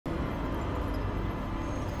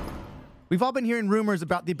We've all been hearing rumors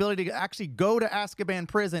about the ability to actually go to Azkaban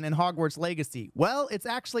prison in Hogwarts Legacy. Well, it's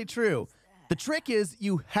actually true. The trick is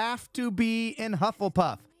you have to be in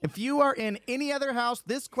Hufflepuff. If you are in any other house,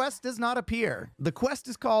 this quest does not appear. The quest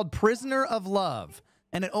is called Prisoner of Love,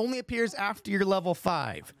 and it only appears after you're level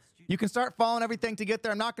 5. You can start following everything to get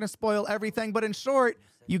there. I'm not going to spoil everything, but in short,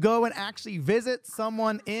 you go and actually visit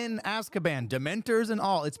someone in Azkaban, Dementors and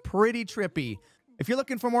all. It's pretty trippy. If you're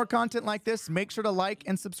looking for more content like this, make sure to like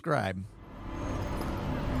and subscribe.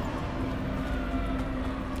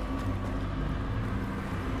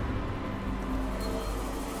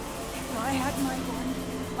 If I had my wand,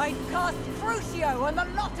 I'd cast Crucio on the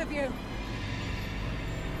lot of you!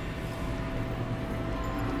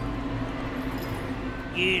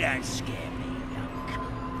 You don't scare me, young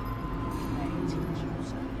cunt. I'll teach you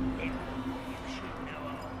something you should know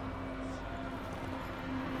of.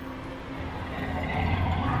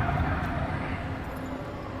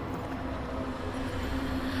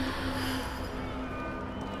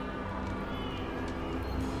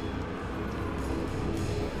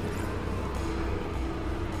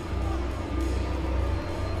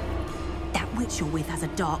 That witch you're with has a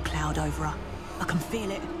dark cloud over her. I can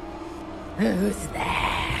feel it. Who's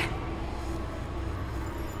there?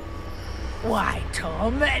 Why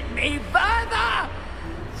torment me further?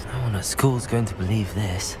 No one at school's going to believe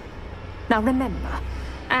this. Now remember,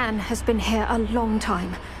 Anne has been here a long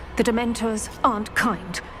time. The Dementors aren't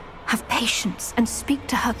kind. Have patience and speak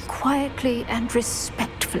to her quietly and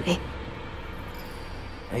respectfully.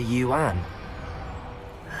 Are you Anne?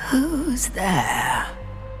 Who's there?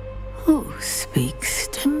 Who speaks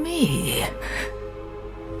to me?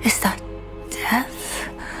 Is that death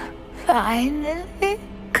finally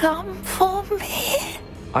come for me?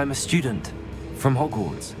 I'm a student from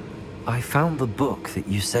Hogwarts. I found the book that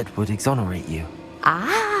you said would exonerate you.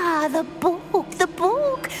 Ah, the book, the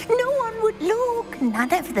book. No one would look.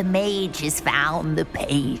 None of the mages found the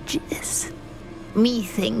pages.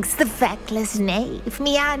 Methinks the feckless knave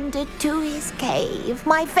meandered to his cave.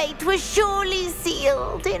 My fate was surely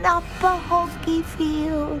sealed in Upper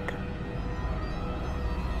Hoggyfield.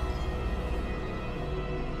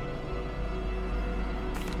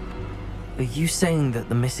 Are you saying that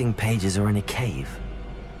the missing pages are in a cave?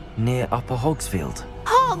 Near Upper Hogsfield?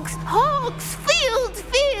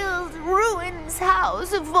 Field, ruins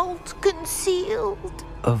house, a vault concealed.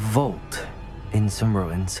 A vault in some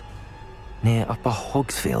ruins? Near Upper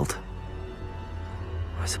Hogsfield?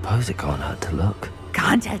 I suppose it can't hurt to look.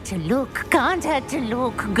 Can't hurt to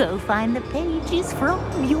look. Go find the pages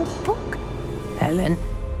from your book. Helen,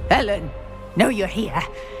 know you're here.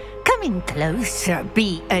 Come in closer,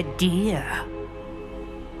 be a dear.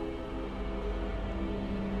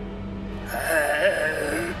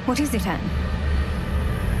 What is it, Anne?